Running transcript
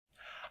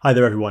Hi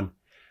there everyone.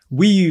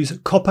 We use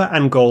copper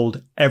and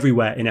gold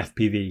everywhere in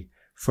FPV,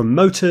 from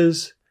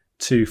motors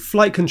to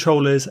flight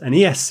controllers and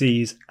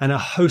ESCs and a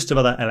host of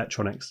other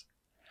electronics.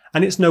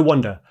 And it's no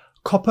wonder,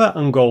 copper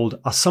and gold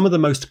are some of the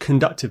most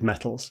conductive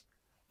metals,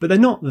 but they're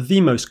not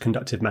the most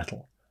conductive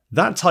metal.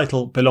 That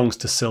title belongs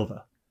to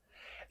silver.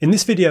 In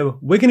this video,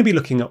 we're going to be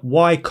looking at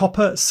why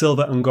copper,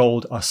 silver and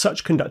gold are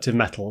such conductive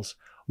metals,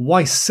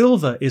 why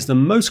silver is the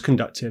most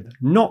conductive,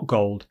 not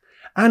gold,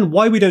 and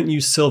why we don't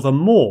use silver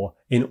more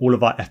in all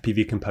of our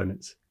FPV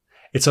components.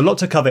 It's a lot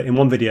to cover in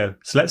one video,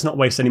 so let's not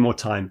waste any more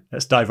time.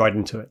 Let's dive right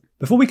into it.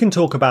 Before we can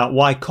talk about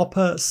why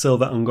copper,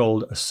 silver and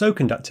gold are so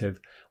conductive,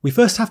 we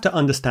first have to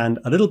understand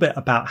a little bit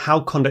about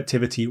how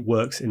conductivity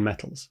works in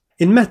metals.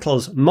 In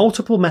metals,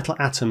 multiple metal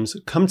atoms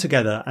come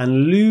together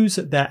and lose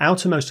their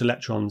outermost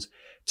electrons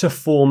to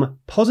form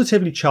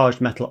positively charged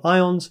metal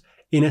ions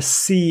in a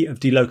sea of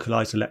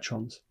delocalized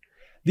electrons.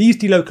 These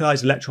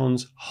delocalized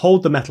electrons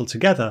hold the metal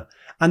together,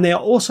 and they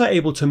are also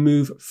able to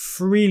move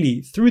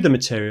freely through the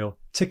material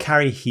to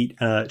carry heat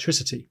and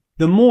electricity.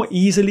 The more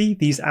easily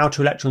these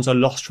outer electrons are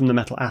lost from the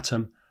metal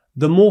atom,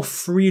 the more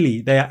freely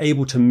they are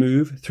able to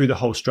move through the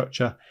whole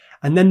structure,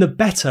 and then the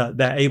better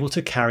they're able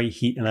to carry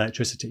heat and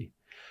electricity.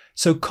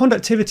 So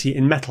conductivity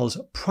in metals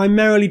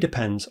primarily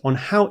depends on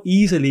how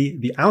easily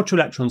the outer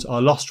electrons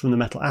are lost from the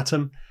metal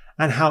atom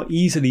and how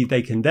easily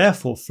they can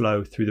therefore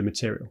flow through the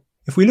material.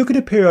 If we look at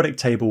a periodic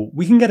table,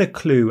 we can get a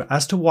clue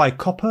as to why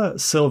copper,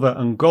 silver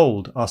and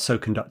gold are so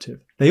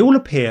conductive. They all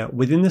appear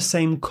within the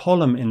same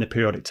column in the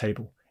periodic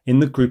table, in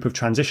the group of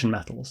transition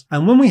metals.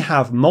 And when we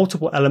have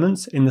multiple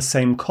elements in the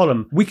same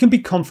column, we can be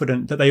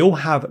confident that they all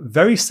have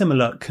very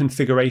similar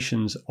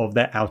configurations of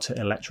their outer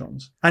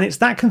electrons. And it's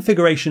that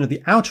configuration of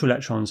the outer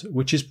electrons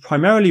which is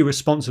primarily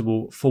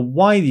responsible for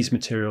why these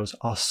materials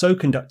are so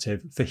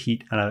conductive for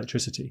heat and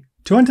electricity.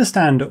 To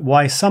understand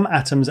why some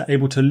atoms are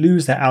able to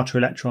lose their outer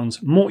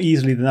electrons more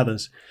easily than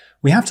others,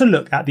 we have to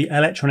look at the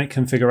electronic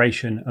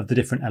configuration of the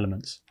different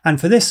elements. And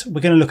for this,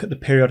 we're going to look at the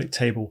periodic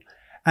table.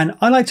 And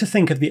I like to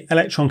think of the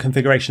electron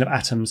configuration of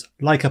atoms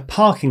like a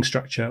parking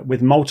structure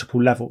with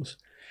multiple levels.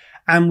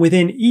 And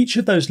within each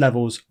of those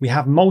levels, we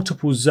have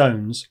multiple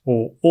zones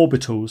or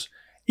orbitals,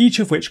 each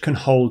of which can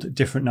hold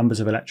different numbers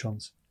of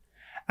electrons.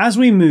 As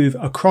we move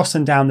across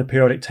and down the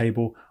periodic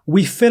table,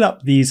 we fill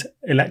up these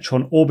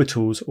electron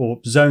orbitals or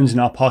zones in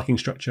our parking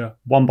structure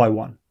one by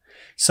one.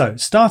 So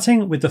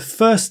starting with the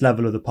first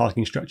level of the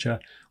parking structure,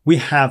 we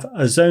have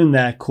a zone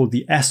there called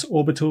the s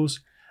orbitals,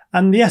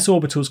 and the s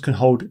orbitals can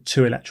hold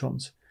 2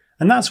 electrons.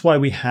 And that's why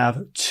we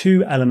have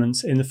 2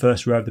 elements in the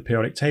first row of the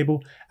periodic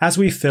table as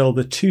we fill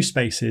the 2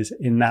 spaces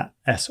in that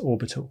s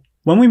orbital.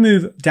 When we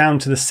move down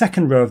to the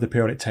second row of the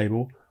periodic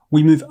table,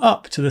 we move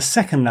up to the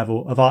second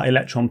level of our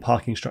electron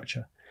parking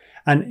structure.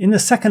 And in the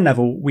second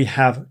level, we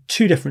have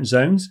 2 different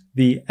zones.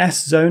 The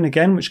S zone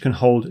again, which can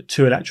hold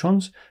 2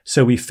 electrons.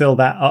 So we fill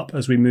that up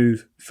as we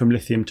move from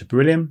lithium to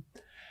beryllium.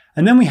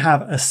 And then we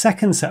have a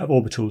second set of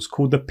orbitals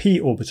called the p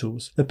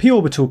orbitals. The p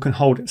orbital can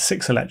hold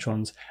 6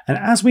 electrons. And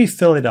as we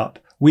fill it up,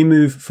 we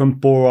move from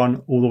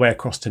boron all the way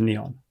across to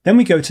neon. Then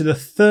we go to the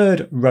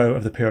third row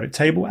of the periodic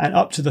table and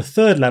up to the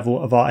third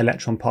level of our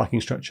electron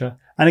parking structure.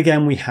 And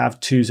again, we have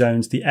 2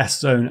 zones, the S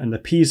zone and the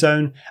P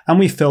zone, and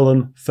we fill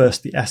them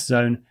first the S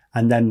zone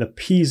and then the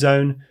P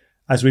zone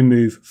as we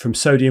move from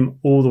sodium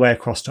all the way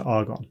across to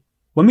argon.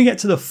 When we get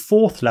to the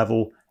 4th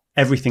level,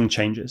 everything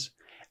changes.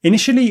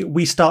 Initially,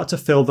 we start to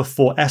fill the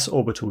 4s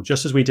orbital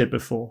just as we did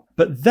before.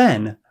 But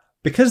then,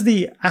 because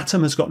the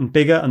atom has gotten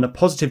bigger and the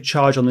positive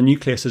charge on the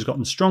nucleus has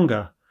gotten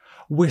stronger,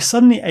 we're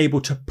suddenly able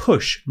to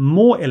push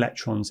more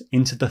electrons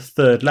into the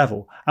 3rd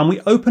level, and we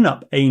open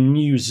up a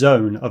new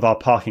zone of our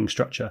parking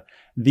structure,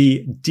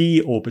 the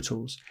d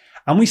orbitals,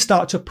 and we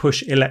start to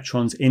push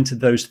electrons into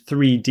those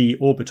 3d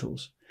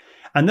orbitals.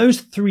 And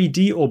those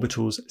 3d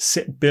orbitals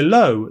sit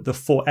below the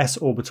 4s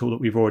orbital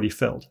that we've already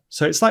filled.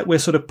 So it's like we're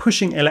sort of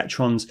pushing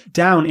electrons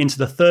down into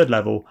the 3rd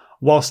level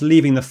whilst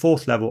leaving the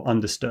 4th level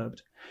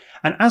undisturbed.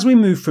 And as we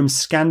move from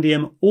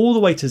scandium all the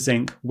way to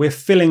zinc, we're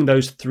filling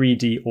those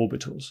 3d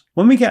orbitals.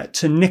 When we get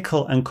to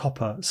nickel and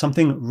copper,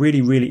 something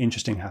really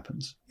interesting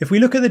happens. If we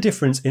look at the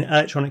difference in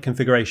electronic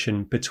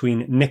configuration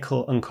between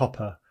nickel and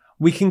copper,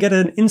 we can get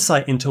an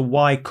insight into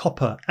why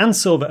copper and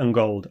silver and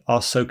gold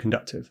are so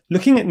conductive.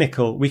 Looking at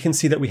nickel, we can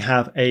see that we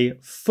have a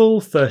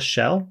full first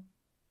shell,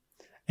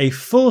 a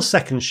full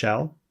second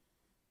shell,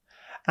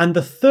 and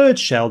the third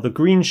shell, the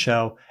green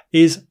shell,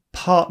 is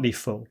partly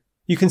full.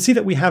 You can see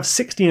that we have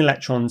 16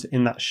 electrons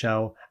in that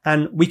shell,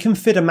 and we can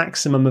fit a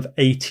maximum of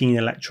 18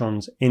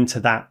 electrons into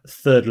that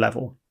 3rd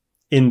level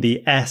in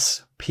the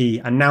S, P,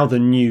 and now the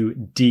new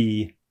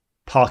D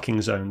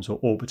parking zones or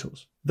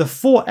orbitals. The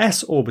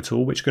 4s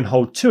orbital, which can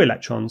hold 2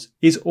 electrons,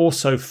 is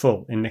also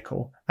full in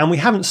nickel, and we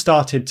haven't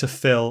started to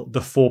fill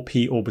the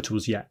 4p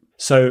orbitals yet.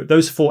 So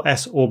those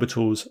 4s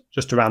orbitals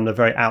just around the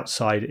very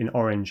outside in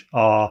orange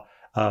are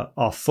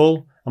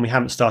full, and we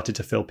haven't started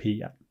to fill p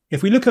yet.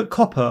 If we look at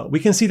copper,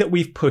 we can see that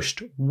we've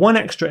pushed 1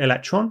 extra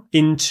electron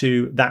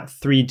into that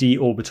 3d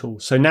orbital.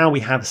 So now we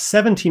have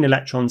 17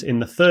 electrons in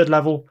the 3rd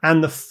level,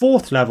 and the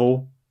 4th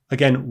level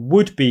again,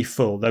 would be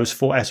full. Those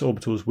 4s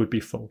orbitals would be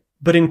full.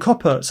 But in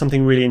copper,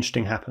 something really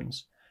interesting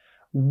happens.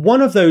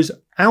 One of those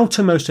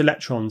outermost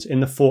electrons in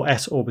the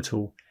 4s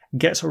orbital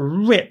gets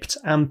ripped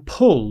and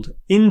pulled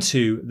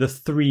into the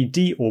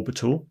 3d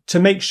orbital to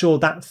make sure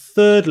that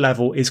third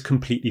level is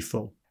completely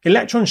full.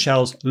 Electron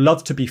shells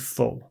love to be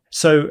full.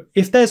 So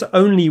if there's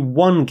only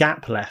one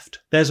gap left,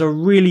 there's a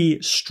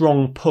really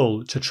strong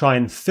pull to try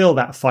and fill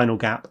that final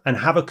gap and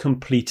have a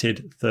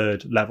completed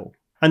third level.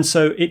 And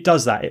so it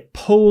does that. It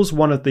pulls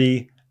one of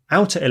the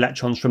outer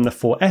electrons from the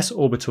 4s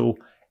orbital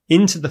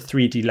into the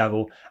 3d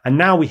level. And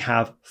now we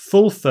have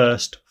full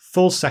first,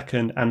 full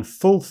second, and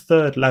full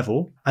third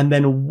level, and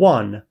then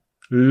one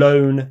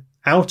lone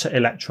outer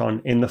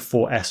electron in the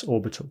 4s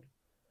orbital.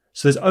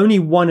 So there's only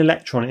one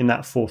electron in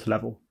that fourth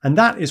level. And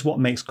that is what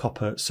makes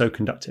copper so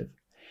conductive.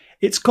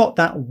 It's got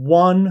that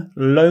one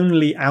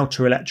lonely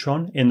outer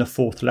electron in the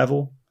fourth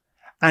level,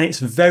 and it's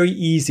very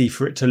easy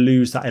for it to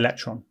lose that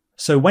electron.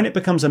 So when it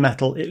becomes a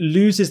metal, it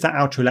loses that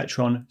outer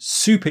electron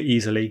super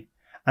easily,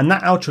 and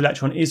that outer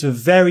electron is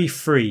very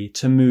free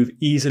to move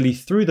easily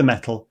through the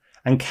metal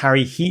and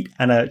carry heat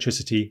and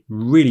electricity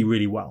really,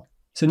 really well.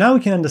 So now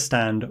we can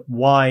understand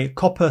why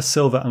copper,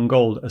 silver, and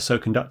gold are so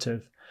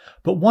conductive.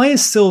 But why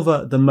is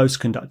silver the most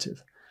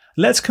conductive?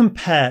 Let's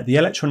compare the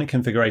electronic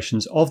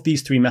configurations of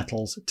these three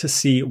metals to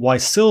see why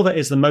silver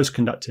is the most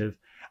conductive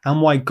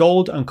and why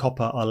gold and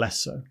copper are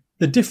less so.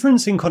 The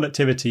difference in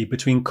conductivity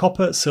between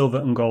copper, silver,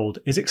 and gold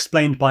is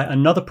explained by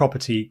another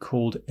property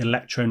called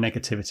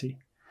electronegativity.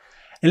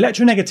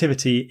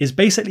 Electronegativity is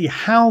basically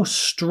how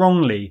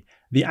strongly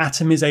the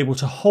atom is able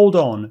to hold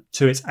on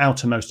to its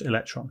outermost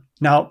electron.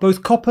 Now,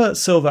 both copper,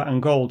 silver,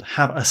 and gold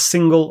have a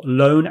single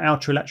lone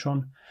outer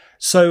electron,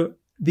 so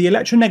the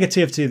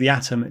electronegativity of the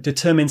atom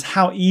determines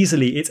how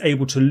easily it's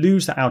able to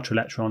lose the outer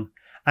electron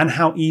and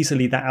how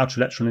easily that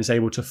outer electron is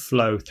able to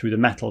flow through the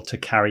metal to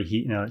carry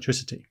heat and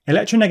electricity.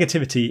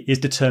 Electronegativity is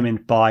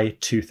determined by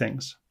two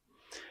things.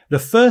 The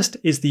first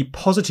is the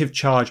positive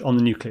charge on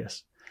the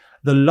nucleus.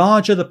 The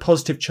larger the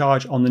positive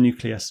charge on the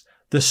nucleus,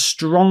 the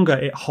stronger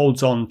it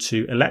holds on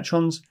to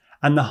electrons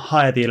and the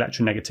higher the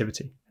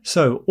electronegativity.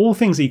 So, all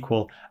things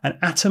equal, an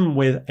atom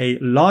with a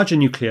larger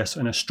nucleus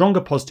and a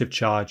stronger positive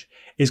charge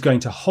is going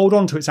to hold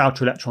on to its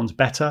outer electrons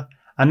better,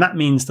 and that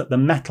means that the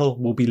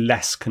metal will be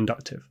less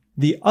conductive.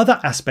 The other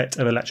aspect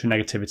of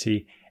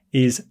electronegativity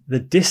is the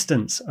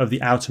distance of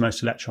the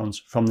outermost electrons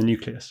from the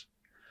nucleus.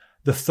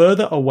 The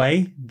further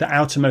away the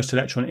outermost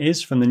electron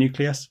is from the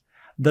nucleus,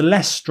 the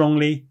less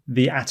strongly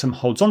the atom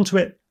holds onto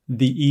it,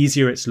 the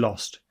easier it's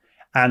lost,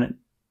 and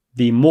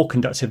the more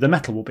conductive the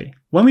metal will be.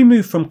 When we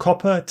move from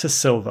copper to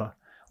silver,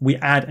 we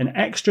add an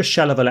extra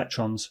shell of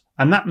electrons,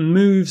 and that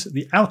moves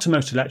the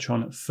outermost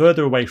electron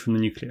further away from the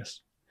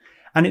nucleus.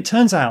 And it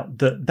turns out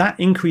that that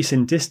increase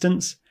in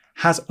distance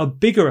has a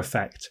bigger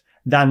effect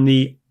than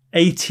the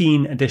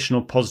 18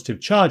 additional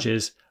positive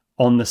charges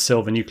on the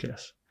silver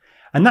nucleus.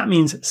 And that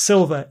means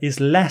silver is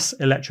less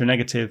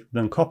electronegative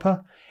than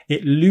copper.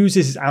 It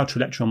loses its outer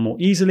electron more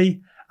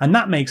easily, and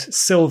that makes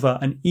silver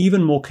an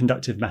even more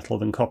conductive metal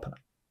than copper.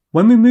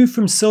 When we move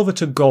from silver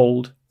to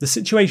gold, the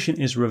situation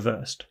is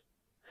reversed.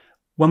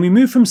 When we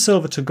move from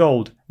silver to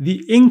gold,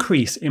 the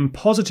increase in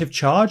positive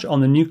charge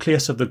on the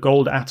nucleus of the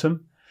gold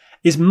atom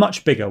is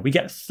much bigger. We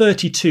get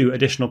 32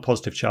 additional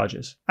positive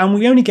charges, and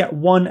we only get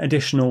one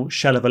additional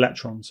shell of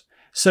electrons.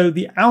 So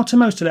the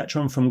outermost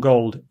electron from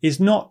gold is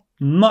not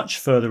much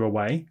further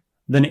away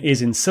than it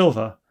is in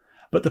silver,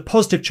 but the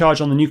positive charge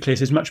on the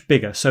nucleus is much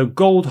bigger. So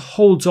gold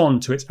holds on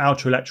to its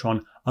outer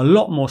electron a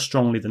lot more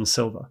strongly than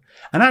silver.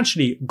 And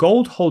actually,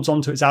 gold holds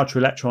on to its outer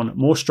electron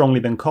more strongly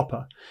than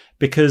copper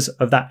because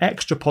of that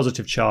extra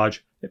positive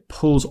charge. It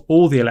pulls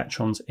all the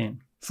electrons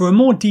in. For a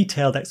more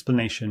detailed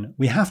explanation,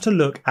 we have to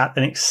look at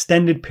an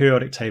extended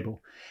periodic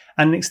table.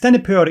 And an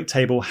extended periodic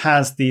table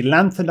has the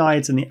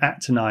lanthanides and the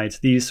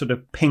actinides, these sort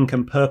of pink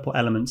and purple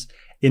elements,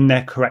 in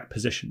their correct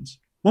positions.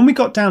 When we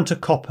got down to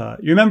copper,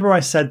 you remember I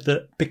said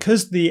that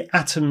because the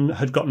atom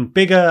had gotten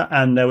bigger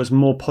and there was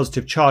more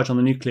positive charge on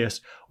the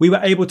nucleus, we were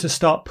able to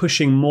start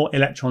pushing more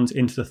electrons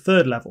into the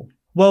third level.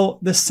 Well,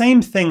 the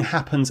same thing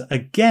happens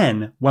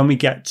again when we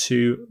get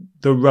to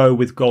the row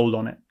with gold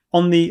on it.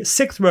 On the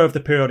sixth row of the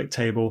periodic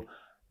table,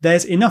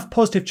 there's enough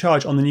positive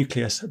charge on the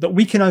nucleus that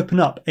we can open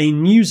up a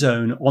new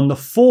zone on the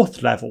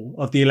fourth level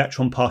of the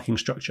electron parking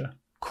structure,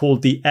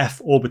 called the f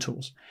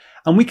orbitals.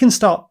 And we can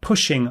start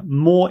pushing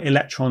more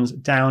electrons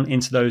down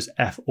into those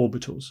f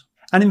orbitals.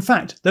 And in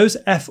fact, those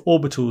f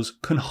orbitals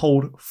can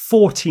hold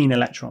 14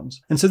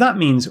 electrons. And so that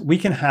means we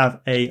can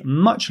have a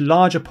much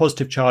larger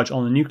positive charge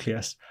on the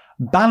nucleus,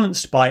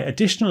 balanced by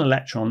additional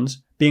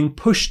electrons being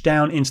pushed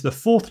down into the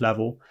fourth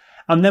level.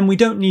 And then we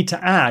don't need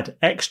to add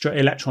extra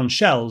electron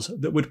shells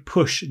that would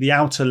push the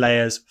outer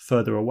layers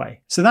further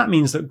away. So that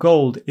means that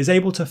gold is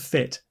able to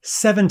fit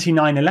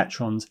 79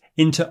 electrons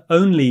into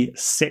only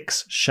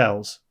 6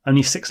 shells,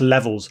 only 6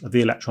 levels of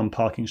the electron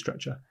parking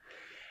structure.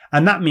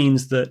 And that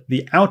means that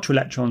the outer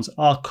electrons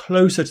are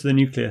closer to the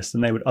nucleus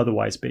than they would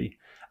otherwise be.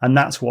 And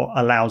that's what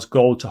allows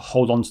gold to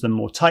hold onto them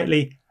more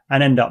tightly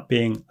and end up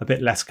being a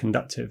bit less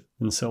conductive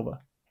than silver.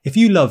 If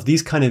you love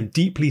these kind of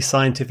deeply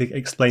scientific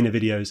explainer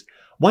videos,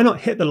 why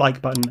not hit the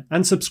like button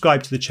and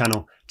subscribe to the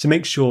channel to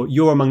make sure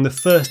you're among the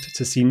first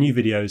to see new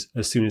videos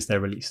as soon as they're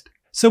released.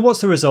 So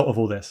what's the result of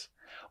all this?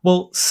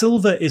 Well,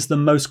 silver is the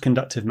most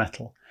conductive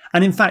metal,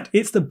 and in fact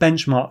it's the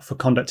benchmark for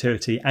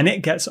conductivity, and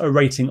it gets a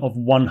rating of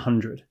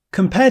 100.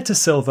 Compared to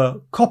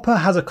silver, copper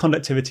has a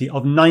conductivity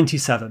of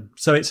 97,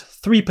 so it's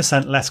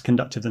 3% less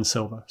conductive than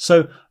silver,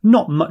 so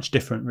not much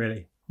different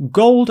really.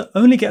 Gold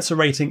only gets a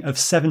rating of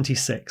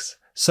 76,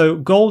 so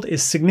gold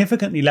is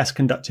significantly less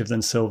conductive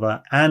than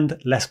silver and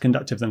less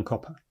conductive than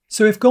copper.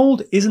 So if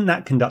gold isn't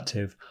that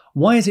conductive,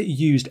 why is it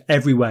used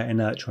everywhere in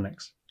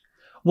electronics?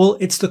 Well,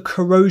 it's the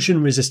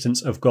corrosion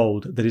resistance of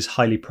gold that is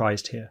highly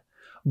prized here.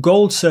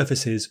 Gold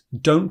surfaces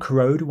don't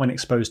corrode when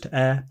exposed to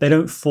air, they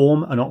don't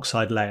form an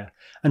oxide layer.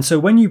 And so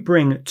when you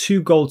bring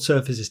two gold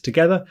surfaces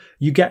together,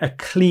 you get a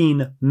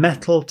clean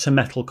metal to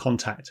metal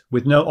contact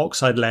with no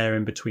oxide layer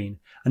in between.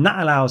 And that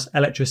allows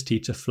electricity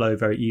to flow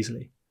very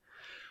easily.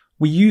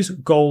 We use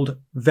gold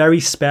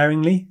very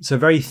sparingly, so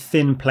very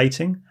thin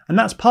plating. And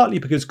that's partly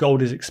because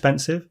gold is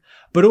expensive,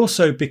 but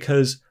also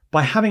because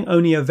by having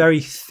only a very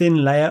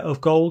thin layer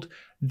of gold,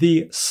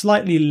 the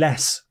slightly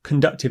less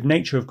conductive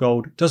nature of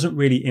gold doesn't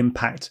really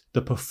impact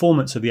the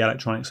performance of the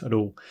electronics at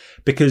all,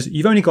 because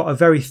you've only got a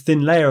very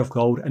thin layer of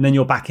gold and then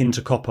you're back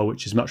into copper,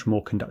 which is much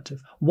more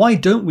conductive. Why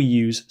don't we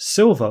use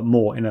silver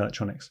more in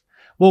electronics?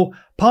 Well,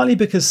 partly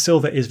because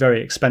silver is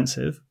very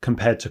expensive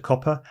compared to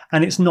copper,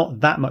 and it's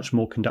not that much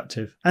more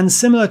conductive. And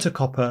similar to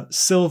copper,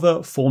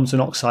 silver forms an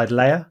oxide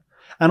layer.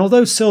 And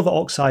although silver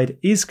oxide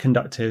is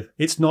conductive,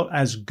 it's not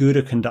as good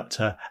a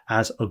conductor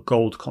as a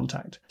gold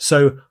contact.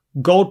 So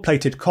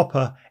gold-plated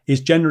copper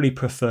is generally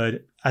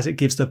preferred as it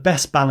gives the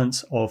best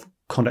balance of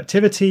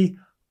conductivity,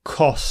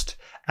 cost,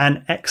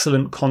 and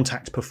excellent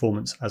contact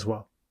performance as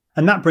well.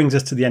 And that brings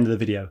us to the end of the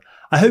video.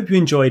 I hope you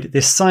enjoyed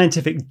this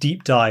scientific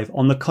deep dive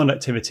on the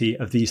conductivity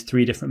of these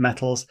three different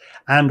metals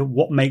and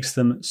what makes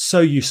them so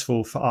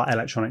useful for our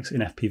electronics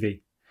in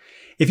FPV.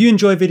 If you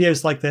enjoy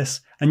videos like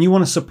this and you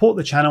want to support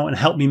the channel and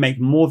help me make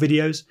more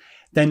videos,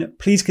 then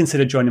please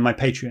consider joining my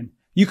Patreon.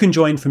 You can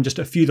join from just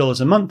a few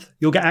dollars a month.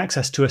 You'll get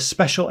access to a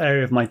special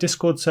area of my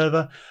Discord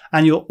server,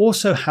 and you'll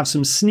also have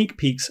some sneak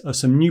peeks of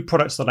some new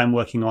products that I'm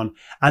working on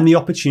and the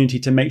opportunity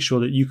to make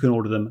sure that you can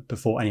order them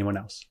before anyone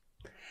else.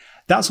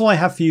 That's all I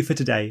have for you for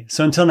today.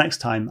 So until next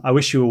time, I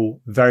wish you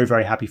all very,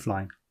 very happy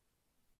flying.